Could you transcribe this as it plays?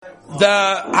The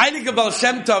Heilige Baal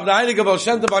Shem Tov,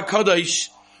 HaKadosh,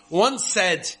 once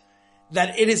said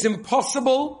that it is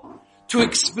impossible to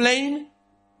explain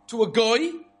to a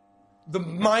goy the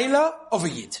Maila of a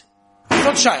Yid. It's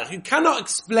not shaykh. You cannot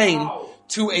explain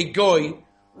to a goy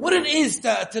what it is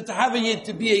to have a Yid,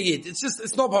 to be a Yid.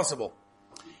 It's not possible.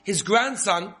 His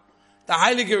grandson, the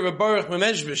Heilige Rebi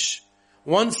Memeshvish,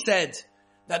 once said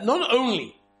that not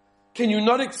only can you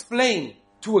not explain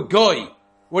to a goy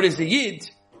what is a Yid,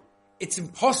 it's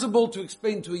impossible to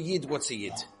explain to a Yid what's a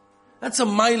Yid. That's a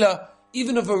Maila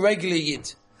even of a regular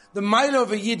Yid. The Maila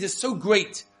of a Yid is so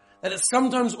great that it's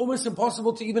sometimes almost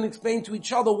impossible to even explain to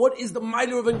each other what is the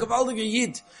Maila of a Gavaldige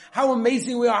Yid. How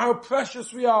amazing we are, how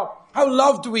precious we are, how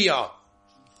loved we are.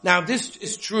 Now this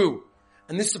is true,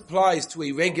 and this applies to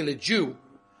a regular Jew.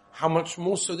 How much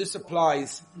more so this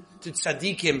applies to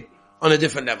tzaddikim on a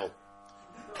different level.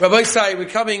 Rabbi Say, we're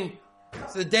coming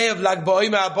to the day of Lag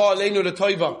Ba'omer Haba Aleinu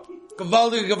L'Toiva.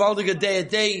 Gavaldige day, a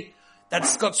day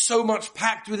that's got so much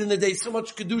packed within the day, so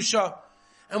much kedusha,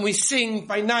 and we sing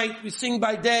by night, we sing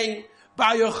by day,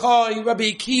 by Yocehi,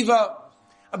 Rabbi Akiva,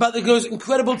 about those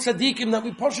incredible tzaddikim that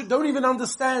we don't even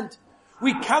understand.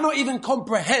 We cannot even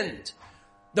comprehend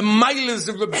the milas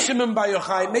of Rabbi Shimon by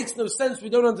Yocehi. It makes no sense, we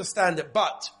don't understand it,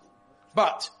 but,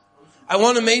 I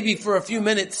want to maybe for a few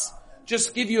minutes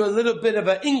just give you a little bit of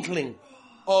an inkling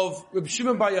of Rabbi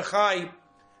Shimon by Yocehi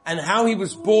and how he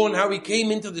was born, how he came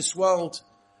into this world.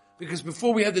 Because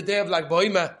before we have the day of Lag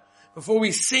Ba'omer, before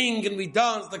we sing and we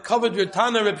dance the covered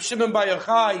Tana Rabbi Shimon by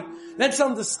Yocehi, let's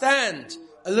understand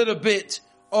a little bit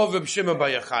of Rabbi Shimon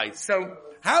by Yocehi. So,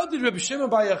 how did Rabbi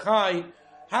Shimon by Yocehi,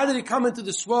 how did he come into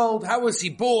this world? How was he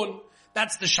born?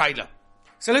 That's the Shaila.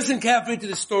 So listen carefully to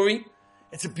the story.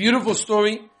 It's a beautiful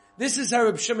story. This is how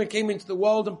Rabbi Shimon came into the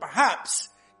world, and perhaps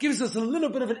gives us a little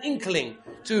bit of an inkling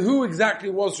to who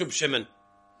exactly was Rabbi Shimon.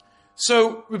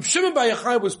 So, Rabbi Shimon by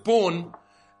Yocehi was born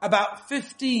about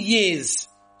 50 years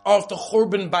after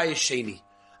Churban Bayis Sheni.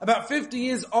 About 50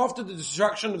 years after the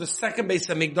destruction of the second Beis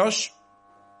HaMikdash.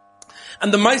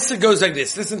 And the Maisa goes like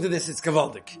this. Listen to this, it's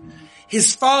Gavaldik.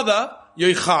 His father,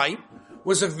 Yocehi,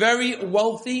 was a very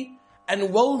wealthy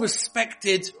and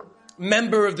well-respected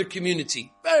member of the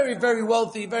community. Very, very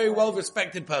wealthy, very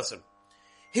well-respected person.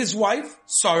 His wife,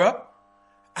 Sarah,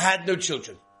 had no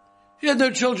children. She had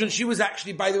no children. She was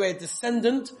actually, by the way, a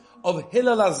descendant of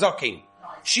Hillel HaZaken.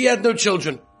 She had no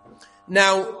children.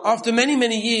 Now, after many,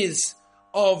 many years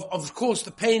of course,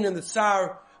 the pain and the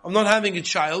tsar of not having a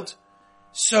child,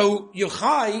 so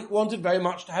Yocehi wanted very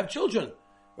much to have children,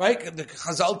 right? The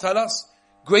Chazal tell us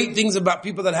great things about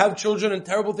people that have children and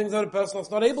terrible things about a person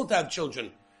that's not able to have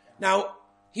children. Now,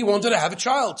 he wanted to have a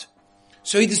child.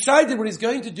 So he decided what he's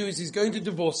going to do is he's going to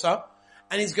divorce her,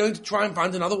 and he's going to try and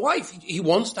find another wife. He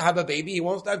wants to have a baby. He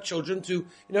wants to have children to,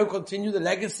 continue the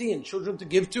legacy and children to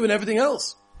give to and everything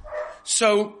else.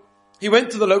 So he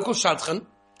went to the local shadchan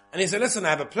and he said, listen,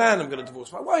 I have a plan. I'm going to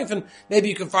divorce my wife and maybe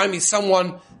you can find me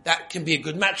someone that can be a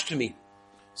good match to me.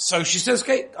 So she says,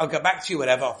 okay, I'll get back to you,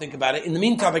 whatever. I'll think about it. In the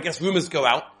meantime, I guess rumors go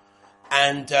out,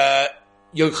 and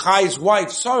Yochai's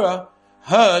wife, Sarah,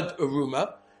 heard a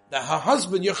rumor that her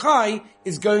husband, Yocehi,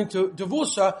 is going to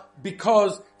divorce her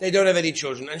because they don't have any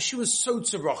children. And she was so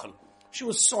tzibrochen. She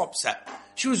was so upset.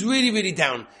 She was really, really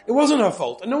down. It wasn't her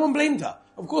fault, and no one blamed her.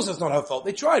 Of course that's not her fault.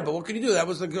 They tried, but what could you do? That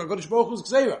was the Kodesh Baruch Hu's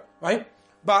Gzeira, right?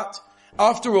 But,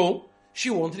 after all, she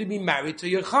wanted to be married to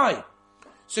Yocehi.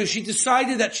 So she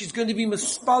decided that she's going to be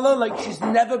mispala like she's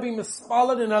never been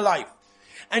mispalad in her life.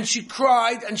 And she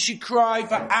cried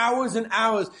for hours and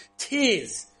hours.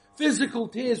 Tears, physical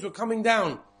tears were coming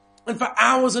down. And for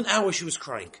hours and hours she was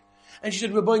crying. And she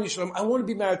said, Rabbi Shalom, I want to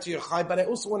be married to Yocehi, but I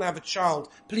also want to have a child.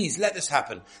 Please, let this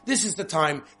happen. This is the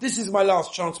time. This is my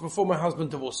last chance before my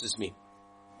husband divorces me.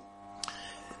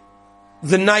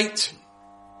 The night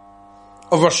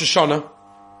of Rosh Hashanah,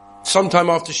 sometime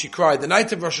after she cried, the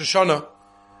night of Rosh Hashanah,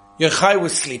 Yocehi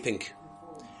was sleeping.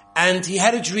 And he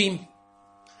had a dream.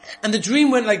 And the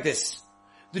dream went like this.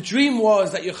 The dream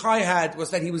was that Yocehi had was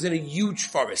that he was in a huge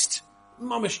forest.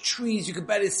 Mamish trees, you could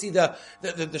barely see the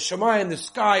Shammai in the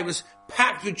sky. It was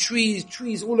packed with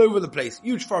trees all over the place.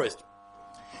 Huge forest.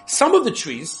 Some of the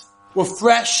trees were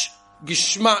fresh,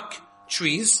 geschmack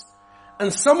trees,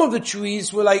 and some of the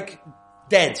trees were like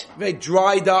dead, very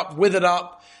dried up, withered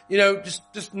up,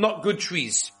 just not good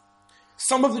trees.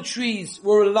 Some of the trees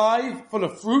were alive, full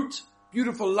of fruit,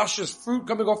 beautiful, luscious fruit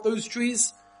coming off those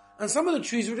trees, and some of the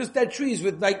trees were just dead trees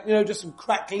with just some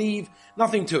cracked leaf,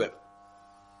 nothing to it.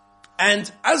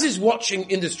 And as he's watching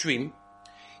in this dream,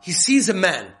 he sees a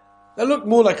man that looked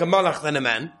more like a malach than a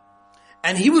man.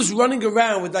 And he was running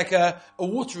around with like a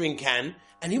watering can,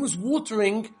 and he was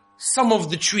watering some of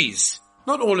the trees.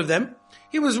 Not all of them.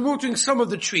 He was watering some of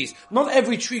the trees. Not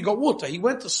every tree got water. He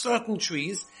went to certain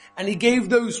trees and he gave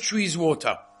those trees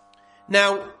water.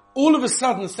 Now, all of a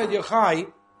sudden, said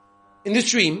Yochai, in this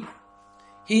dream,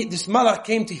 this malach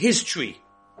came to his tree.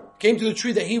 Came to the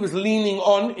tree that he was leaning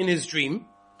on in his dream.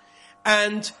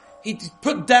 And he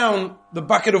put down the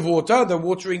bucket of water, the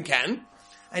watering can,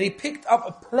 and he picked up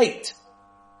a plate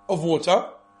of water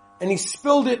and he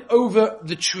spilled it over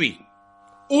the tree.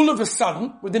 All of a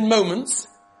sudden, within moments,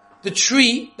 the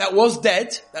tree that was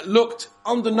dead, that looked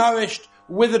undernourished,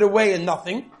 withered away and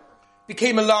nothing,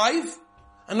 became alive.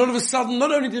 And all of a sudden,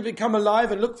 not only did it become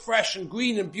alive and look fresh and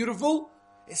green and beautiful,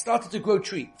 it started to grow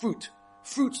fruit.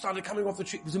 Fruit started coming off the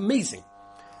tree. It was amazing.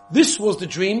 This was the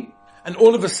dream, and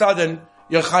all of a sudden,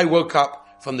 Yochai woke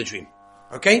up from the dream.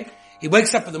 Okay? He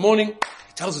wakes up in the morning,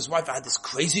 he tells his wife, I had this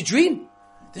crazy dream.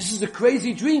 This is a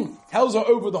crazy dream. Tells her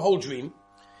over the whole dream.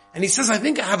 And he says, I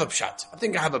think I have a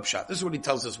pshat. This is what he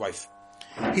tells his wife.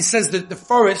 He says that the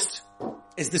forest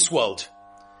is this world.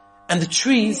 And the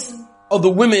trees are the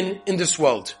women in this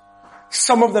world.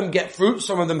 Some of them get fruit,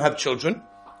 some of them have children.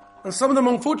 And some of them,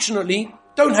 unfortunately,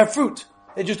 don't have fruit.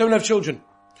 They just don't have children.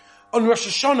 On Rosh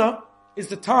Hashanah is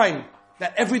the time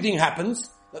that everything happens,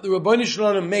 that the Ribbono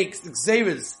Shel Olam makes the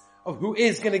gzeiras of who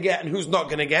is going to get and who's not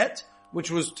going to get,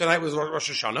 tonight was Rosh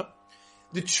Hashanah.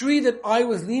 The tree that I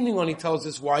was leaning on, he tells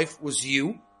his wife, was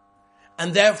you.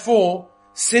 And therefore,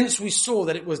 since we saw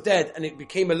that it was dead and it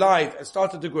became alive and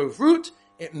started to grow fruit,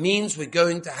 it means we're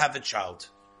going to have a child.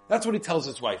 That's what he tells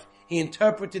his wife. He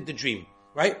interpreted the dream,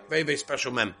 right? Very, very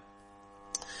special mem.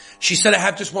 She said, I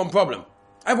have just one problem.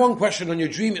 I have one question on your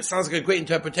dream. It sounds like a great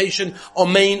interpretation.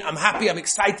 Amen. I'm happy. I'm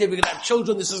excited. We're going to have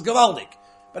children. This is gewaldig.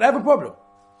 But I have a problem.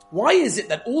 Why is it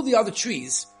that all the other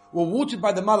trees were watered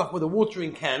by the malach with a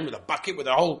watering can, with a bucket, with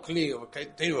a whole clear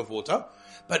container of water,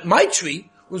 but my tree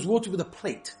was watered with a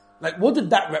plate? Like, what did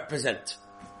that represent?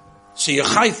 So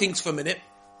Yochai thinks for a minute.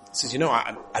 He says,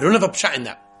 I don't have a pshat in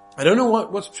that. I don't know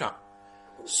what's pshat.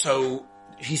 So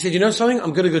he said, you know something?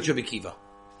 I'm going to go to Rabbi Kiva.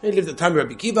 He lived at the time of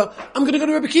Rabbi Kiva. I'm going to go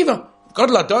to Rabbi Kiva. God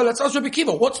lador, let's ask Rabbi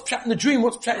Kiva. What's pshat in the dream?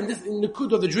 What's pshat in the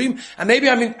kud of the dream? And maybe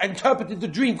I interpreted the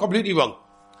dream completely wrong.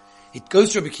 He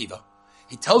goes to Rabbi Kiva.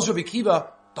 He tells Rabbi Kiva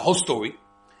the whole story,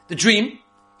 the dream,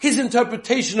 his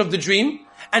interpretation of the dream,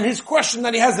 and his question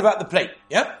that he has about the plate.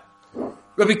 Yeah?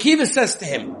 Rabbi Kiva says to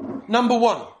him, number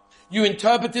one, you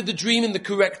interpreted the dream in the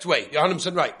correct way. You're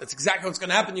 100% right. That's exactly what's going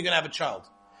to happen. You're going to have a child.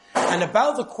 And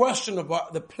about the question of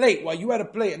the plate, why you had a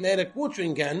plate and they had a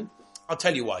watering can, I'll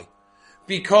tell you why.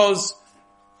 Because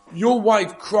your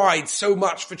wife cried so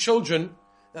much for children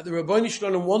that the Ribbono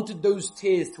Shel Olam wanted those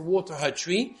tears to water her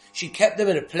tree. She kept them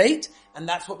in a plate, and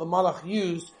that's what the malach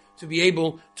used to be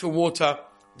able to water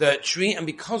the tree. And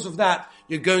because of that,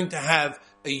 you're going to have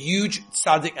a huge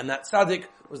tzaddik, and that tzaddik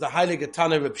was the Heilige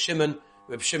Tana Reb Shimon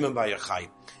Bar Yochai.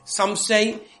 Some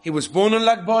say he was born on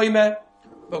Lag BaOmer,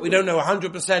 but we don't know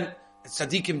 100%.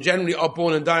 Tzaddikim generally are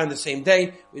born and die on the same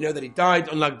day. We know that he died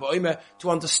on Lag BaOmer.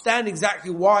 To understand exactly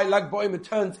why Lag BaOmer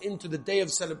turns into the day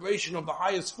of celebration of the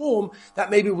highest form, that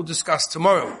maybe we'll discuss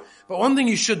tomorrow. But one thing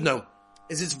you should know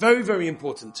is it's very, very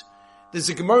important. There's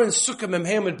a Gemara in Sukkah Mem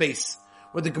Hamad Beis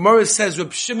where the Gemara says,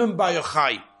 Reb Shimon Bar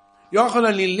Yochai, Yochel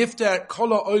ani lifter kol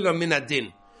ha'olam min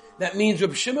adin. That means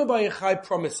Reb Shimon Bar Yochai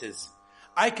promises,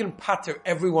 I can pater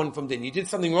everyone from din. You did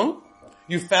something wrong?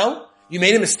 You fell? You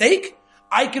made a mistake?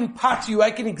 I can pater you,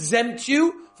 I can exempt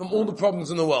you from all the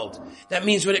problems in the world. That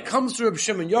means when it comes to Reb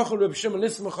Shimon, Yochel Reb Shimon,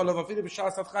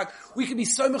 we can be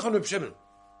so mech on Reb Shimon.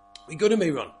 We go to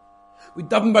Meiron. We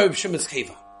daven by Reb Shimon's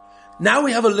cheva. Now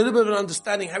we have a little bit of an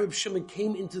understanding how Reb Shimon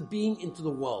came into being into the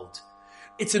world.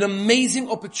 It's an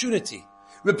amazing opportunity.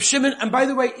 Reb Shimon, and by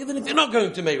the way, even if you're not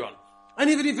going to Meiron, and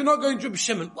even if you're not going to Reb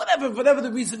Shimon, whatever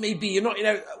the reason may be, you're not,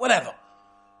 whatever.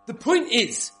 The point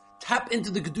is, tap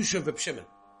into the Kedusha of Reb Shimon.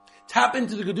 Tap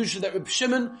into the Kedusha that Reb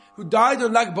Shimon, who died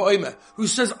on Lag BaOmer, who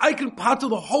says, I can pater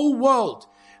the whole world.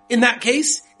 In that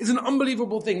case, is an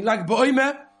unbelievable thing. Lag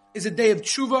BaOmer is a day of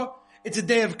tshuva. It's a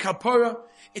day of kapara.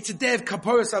 It's a day of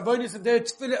kapara savonis. It's a day of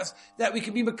tefillas, that we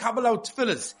can be mekabel our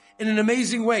tefillas in an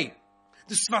amazing way.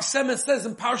 The Sfas Emes says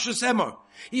in Parshas Emor,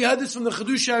 he heard this from the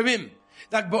Chedush Harim,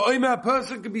 that BaOmer, a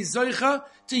person can be zoicha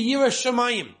to Yira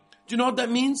Shamayim. Do you know what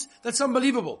that means? That's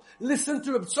unbelievable. Listen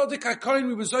to Reb Tzadok HaKohen,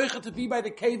 we were zoicha to be by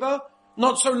the Keva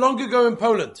not so long ago in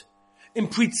Poland. In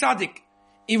Pri Tzadik,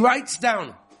 he writes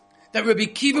down that Rabbi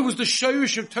Kiva was the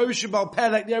Shoresh of Torah Shebal Peh,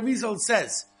 like the Arizal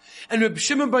says. And Reb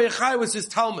Shimon Bar Yochai was his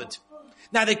Talmud.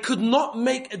 Now they could not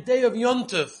make a day of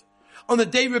Yontov on the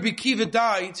day Rabbi Kiva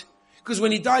died, because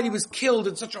when he died he was killed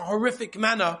in such a horrific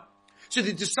manner. So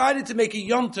they decided to make a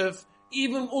Yontov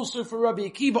even also for Rabbi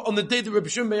Akiva on the day that Rabbi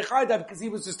Shimon ben Yochai died, because he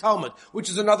was his Talmud, which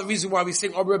is another reason why we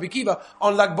sing Rabbi Akiva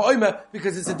on Lag BaOmer,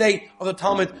 because it's the day of the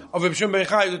Talmud of Rabbi Shimon ben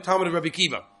Yochai, the Talmud of Rabbi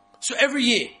Akiva. So every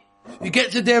year, you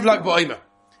get to the day of Lag BaOmer.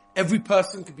 Every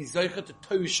person could be Zoicha to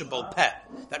Torah Shabal Peh,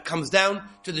 that comes down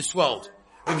to this world.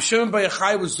 Rabbi Shimon ben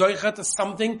Yochai was Zoicha to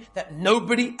something that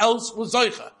nobody else was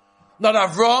Zoicha. Not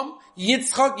Avram,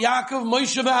 Yitzchak, Yaakov,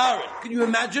 Moshe, Aaron. Can you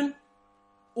imagine?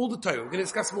 All the Torah. We're going to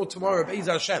discuss more tomorrow about Be'ez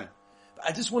Hashem. But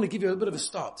I just want to give you a little bit of a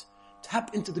start.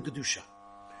 Tap into the Kedusha.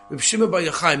 Rabbi Shimon ben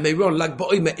Yochai, Meiron, Lag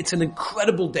BaOmer, it's an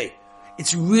incredible day.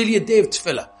 It's really a day of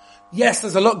tefillah. Yes,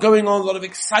 there's a lot going on, a lot of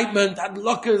excitement,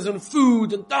 adlokas and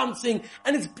food and dancing,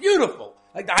 and it's beautiful.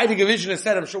 Like the Heiliger Vision has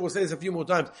said, I'm sure we'll say this a few more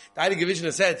times, the Heiliger Vision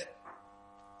has said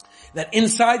that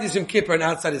inside is Yom Kippur and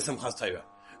outside is Simchas Torah.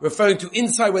 Referring to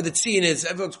inside where the tzin is,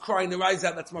 everyone's crying their eyes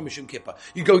out, that's Mamish Yom Kippur.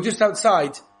 You go just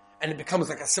outside, and it becomes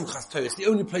like a Simchas Torah. It's the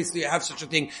only place that you have such a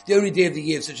thing, the only day of the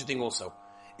year of such a thing also.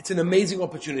 It's an amazing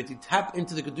opportunity. Tap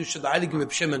into the Kedusha, the Heilige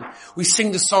Reb Shimon. We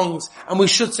sing the songs, and we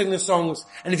should sing the songs.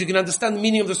 And if you can understand the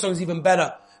meaning of the songs, even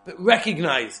better. But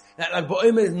recognize that Lag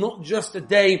BaOmer is not just a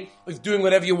day of doing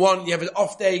whatever you want. You have an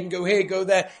off day, you can go here, go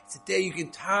there. It's a day you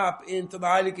can tap into the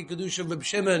Heilige Kedusha of Reb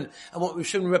Shimon and what Reb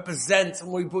Shimon represents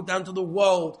and what he brought down to the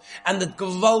world. And the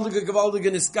Gewaldige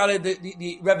Niskale,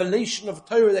 the revelation of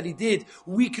Torah that he did,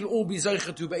 we can all be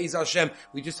Zoicha to Be'ez Hashem.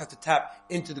 We just have to tap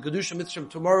into the Kedusha Mitzvah.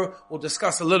 Tomorrow we'll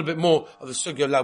discuss a little bit more of the Sugya of